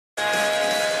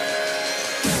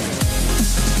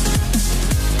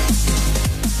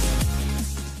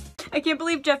can't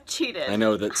believe Jeff cheated. I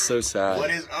know, that's so sad.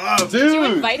 What is up, dude? Did you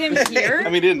invite him here? I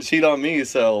mean, he didn't cheat on me,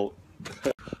 so...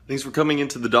 Thanks for coming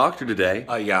into the doctor today.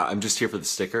 Yeah, I'm just here for the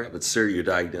sticker. But sir, you're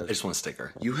diagnosed. I just want a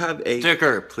sticker. You have a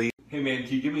sticker, please. Hey man,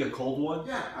 can you give me a cold one?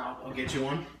 Yeah, I'll get you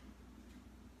one.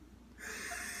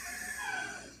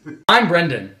 I'm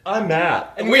Brendan. I'm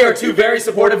Matt. And we are two very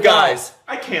supportive guys.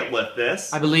 I can't lift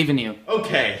this. I believe in you.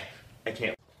 Okay. I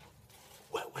can't.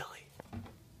 Wet Willie.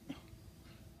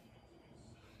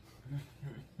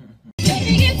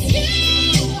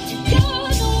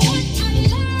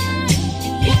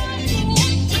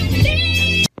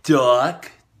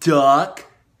 Duck, duck,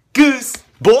 goose.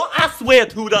 Boy, I swear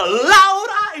to the Lord,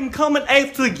 I am coming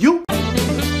after you.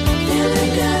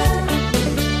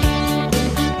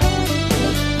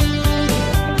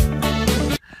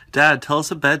 Dad, tell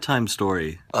us a bedtime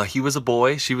story. He was a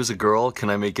boy, she was a girl. Can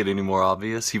I make it any more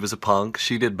obvious? He was a punk,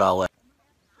 she did ballet.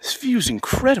 This view's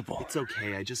incredible. It's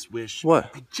okay, I just wish...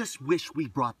 What? I just wish we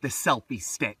brought the selfie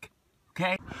stick.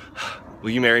 Okay? Will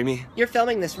you marry me? You're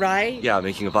filming this, right? Yeah,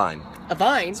 making a vine. A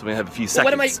vine? So we have a few Well,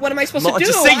 seconds. what am I supposed to do?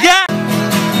 Just say yeah!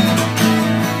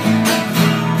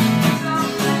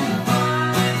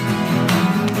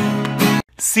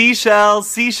 Seashells,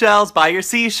 seashells, buy your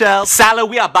seashells. Sally,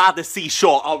 we are by the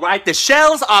seashore, alright? The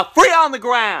shells are free on the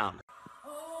ground.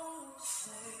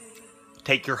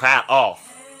 Take your hat off.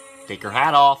 Take your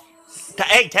hat off.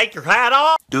 Hey, take your hat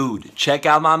off! Dude, check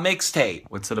out my mixtape.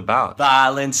 What's it about?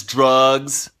 Violence,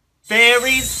 drugs,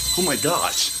 fairies. Oh my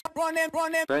gosh.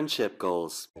 Friendship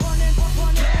goals.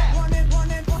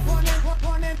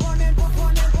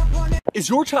 Is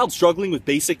your child struggling with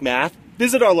basic math?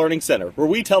 Visit our learning center, where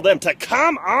we tell them to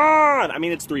come on! I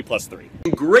mean, it's 3 plus 3.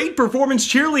 Great performance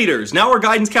cheerleaders. Now our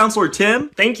guidance counselor, Tim.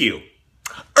 Thank you.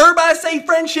 Everybody say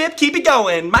friendship, keep it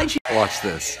going. Watch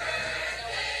this.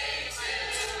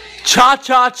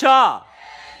 Cha-cha-cha!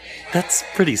 That's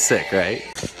pretty sick, right?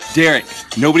 Derek,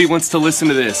 nobody wants to listen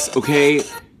to this, okay?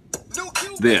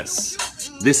 This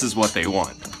is what they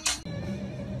want.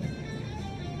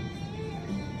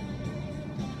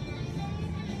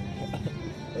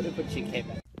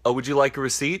 Oh, would you like a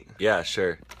receipt? Yeah,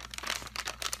 sure.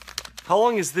 How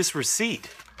long is this receipt?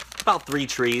 About 3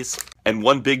 trees. And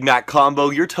 1 Big Mac combo,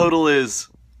 your total is...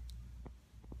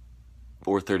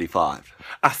 $4.35.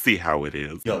 I see how it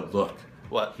is. Yo, look.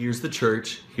 What? Here's the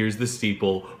church, here's the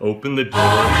steeple, open the door.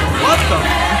 What the?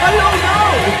 I don't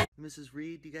know! Mrs.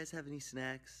 Reed, do you guys have any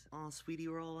snacks? Aw, sweetie,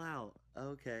 we're all out.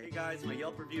 Okay. Hey guys, my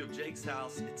Yelp review of Jake's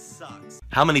house, it sucks.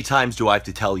 How many times do I have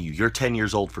to tell you? You're 10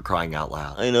 years old for crying out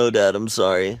loud. I know, Dad, I'm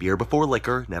sorry. Beer before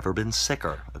liquor, never been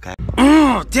sicker, okay?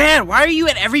 Oh, Dad, why are you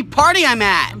at every party I'm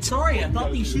at? I'm sorry, I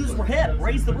thought these shoes were hip.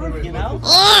 Raise the roof, you know?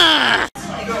 What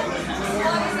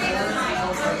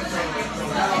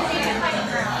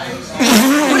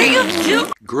are you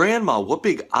doing? Grandma, what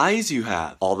big eyes you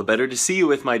have. All the better to see you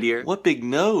with, my dear. What big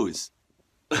nose.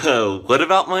 Oh, what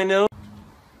about my nose?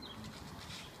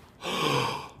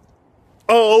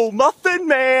 Oh, Muffin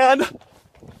Man!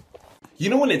 You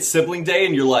know when it's sibling day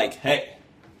and you're like, hey,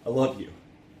 I love you.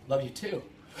 Love you too.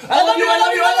 I love you, I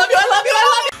love you, I love you, I love you, I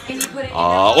love you!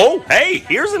 Oh, hey,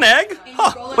 here's an egg.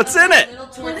 Huh, what's in it?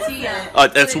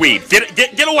 That's weed.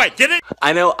 Get away, get it!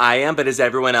 I know I am, but is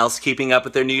everyone else keeping up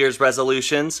with their New Year's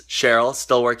resolutions? Cheryl,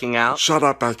 still working out? Shut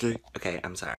up, Becky. Okay,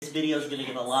 I'm sorry. This video is gonna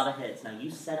get a lot of hits. Now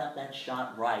you set up that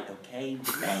shot right, okay?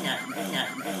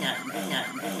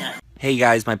 Hey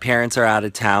guys, my parents are out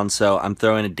of town, so I'm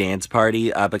throwing a dance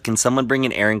party, but can someone bring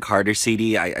an Aaron Carter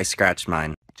CD? I scratched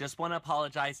mine. Just want to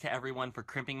apologize to everyone for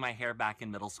crimping my hair back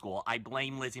in middle school. I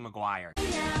blame Lizzie McGuire.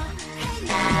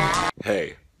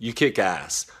 Hey, you kick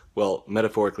ass. Well,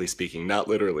 metaphorically speaking, not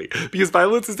literally. Because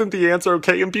violence isn't the answer,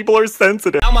 okay? And people are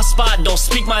sensitive. Out my spot, don't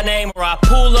speak my name, or I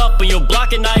pull up and you'll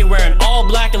block at night wearing all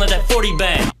black and let that 40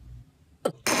 bang.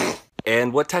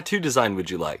 And what tattoo design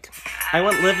would you like? I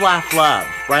want Live, Laugh, Love,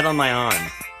 right on my arm.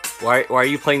 Why are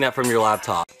you playing that from your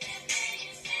laptop?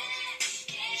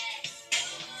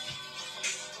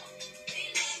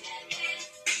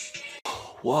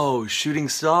 Whoa, shooting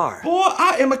star. Boy,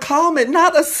 I am a comet,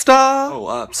 not a star.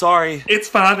 Oh, sorry. It's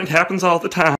fine, it happens all the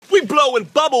time. We blowing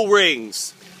bubble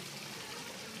rings.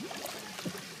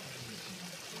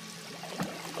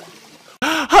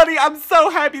 Honey, I'm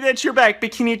so happy that you're back,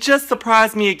 but can you just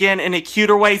surprise me again in a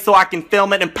cuter way so I can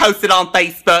film it and post it on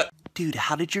Facebook? Dude,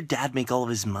 how did your dad make all of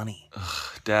his money?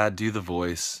 Ugh, Dad, do the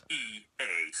voice. EA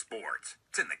Sports.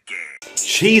 It's in the game.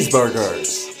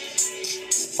 Cheeseburgers.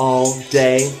 All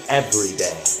day, every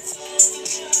day.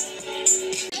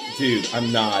 Dude,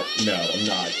 I'm not. No, I'm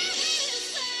not.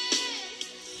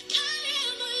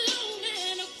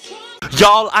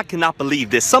 Y'all, I cannot believe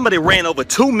this. Somebody ran over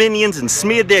 2 minions and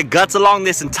smeared their guts along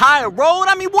this entire road.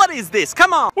 I mean, what is this?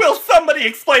 Come on. Will somebody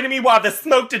explain to me why the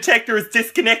smoke detector is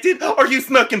disconnected? Are you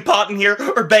smoking pot in here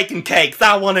or baking cakes?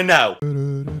 I want to know.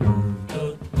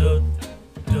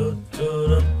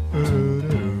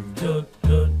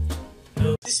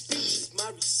 This is my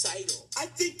recital. I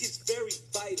think it's very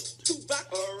vital to rock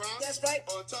around. That's right.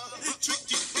 On time.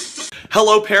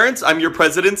 Hello, parents. I'm your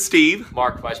president, Steve.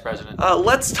 Mark, Vice President.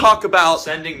 Let's talk about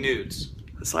Sending nudes.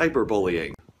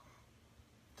 cyberbullying.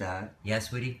 Dad? Yeah,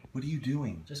 sweetie? What are you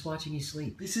doing? Just watching you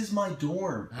sleep. This is my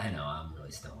dorm. I know, I'm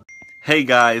really stoned. Hey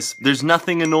guys, there's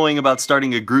nothing annoying about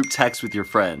starting a group text with your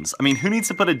friends. I mean, who needs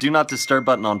to put a do not disturb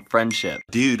button on friendship?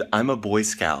 Dude, I'm a Boy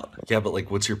Scout. Yeah, but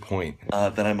like, what's your point?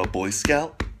 That I'm a Boy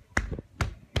Scout?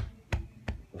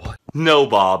 What? No,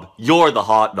 Bob, you're the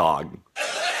hot dog.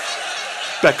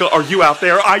 Becca, are you out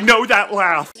there? I know that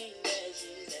laugh.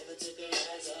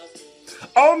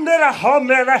 I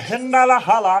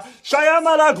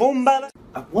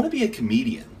want to be a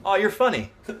comedian. Oh, you're funny.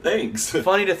 Thanks.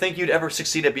 Funny to think you'd ever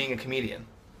succeed at being a comedian.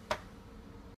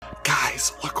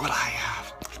 Guys, look what I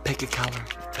have. Pick a color.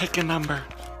 Pick a number.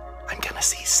 I'm gonna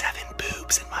see 7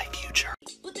 boobs in my future.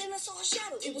 But then I saw a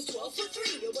shadow. It was 12 for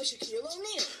 3. It was Shaquille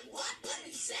O'Neal. What? What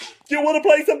did he say? You wanna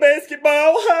play some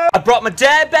basketball, huh? I brought my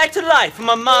dad back to life and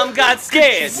my mom got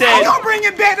scared. Said, Don't bring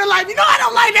it back to life. You know I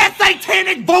don't like that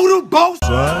satanic voodoo bullshit.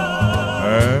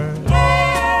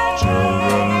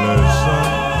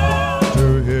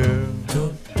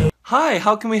 hi,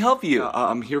 how can we help you?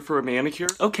 I'm here for a manicure.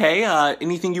 Okay,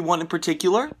 anything you want in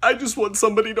particular? I just want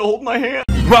somebody to hold my hand.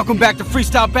 Welcome back to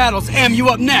Freestyle Battles. Am, you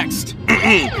up next?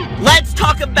 Let's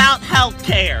talk about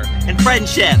healthcare and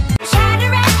friendship.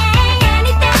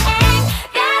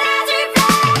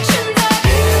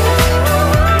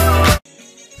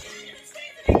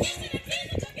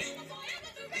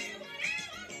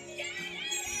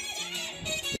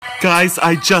 Guys,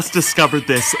 I just discovered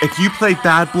this. If you play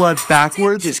Bad Blood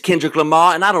backwards, it's Kendrick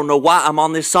Lamar, and I don't know why I'm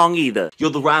on this song either. Yo,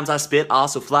 the rhymes I spit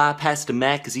also fly past the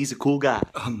Mac, cause he's a cool guy.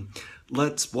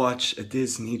 Let's watch a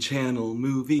Disney Channel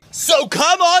movie. So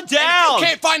come on down! If you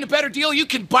can't find a better deal, you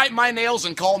can bite my nails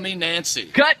and call me Nancy.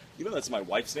 Cut! You know that's my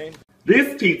wife's name?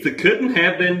 This pizza couldn't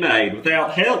have been made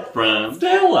without help from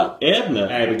Stella, Edna,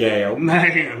 Abigail,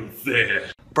 Nancy.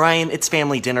 Brian, it's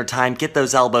family dinner time. Get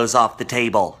those elbows off the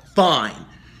table. Fine.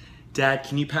 Dad,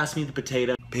 can you pass me the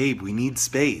potato? Babe, we need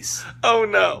space. Oh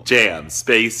no. Jam,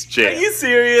 space, jam. Are you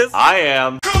serious? I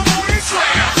am.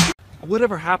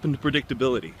 Whatever happened to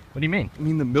predictability? What do you mean? I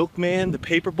mean the milkman, the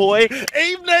paperboy,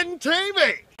 evening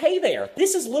TV! Hey there,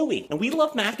 this is Louie, And we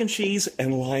love mac and cheese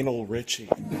and Lionel Richie.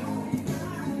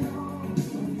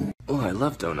 Oh, I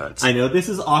love donuts. I know this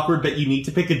is awkward, but you need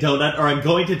to pick a donut or I'm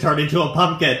going to turn into a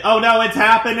pumpkin. Oh no, it's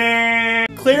happening!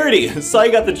 Clarity, saw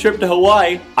you got the trip to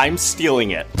Hawaii. I'm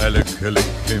stealing it.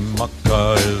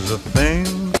 Maka is a thing.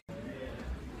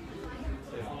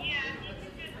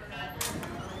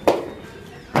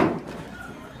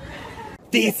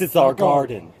 This is our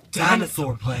garden.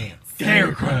 Dinosaur plants,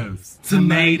 scarecrows,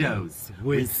 tomatoes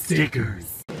with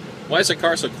stickers. Why is the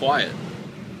car so quiet?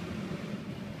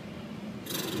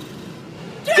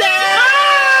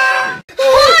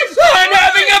 I'm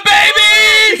having a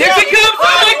baby! Here it comes!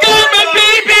 Oh my god, my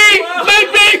baby! My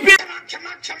baby!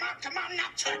 Come on, now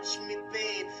touch me,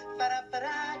 babe.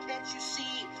 Can't you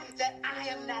see that I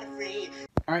am not afraid?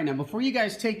 All right, now before you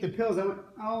guys take the pills,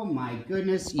 oh my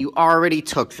goodness, you already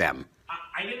took them.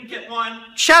 I didn't get one.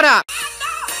 Shut up!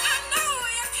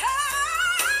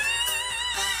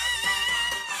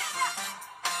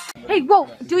 Hey, whoa,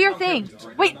 do your thing.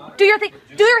 Wait, do your thing.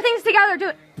 Do your things together, do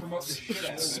it. What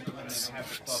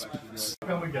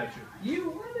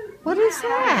is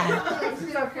that?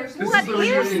 What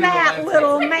is that,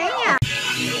 little man?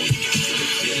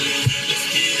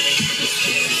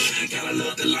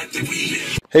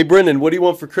 Hey Brendan, what do you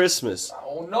want for Christmas?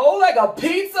 Oh no, like a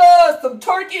pizza, some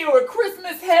turkey, or a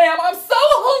Christmas ham. I'm so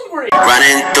hungry!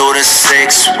 Running through the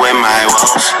 6 with my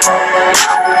woes.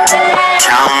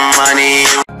 Count money.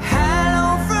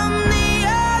 Hello from the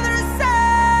other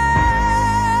side.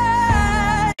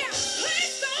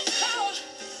 Please don't go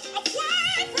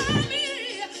away from me.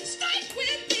 Stay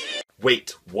with me. Wait,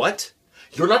 what?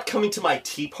 You're not coming to my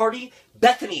tea party?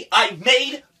 Bethany, I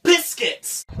made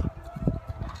biscuits!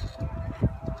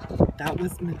 That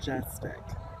was majestic.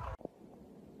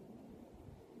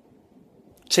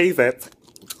 Cheese it.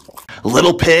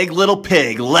 Little pig,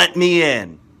 let me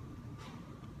in.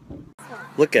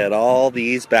 Look at all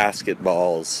these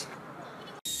basketballs.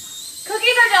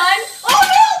 Cookies are done. Oh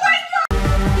no, my God!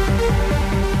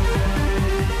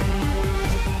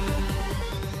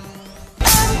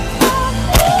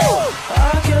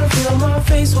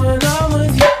 place when I'm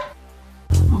with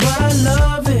you, but I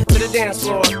love it. To the dance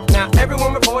floor, now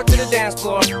everyone report to the dance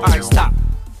floor. Alright, stop.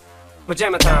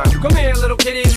 Pajama time. Come here, little kitty.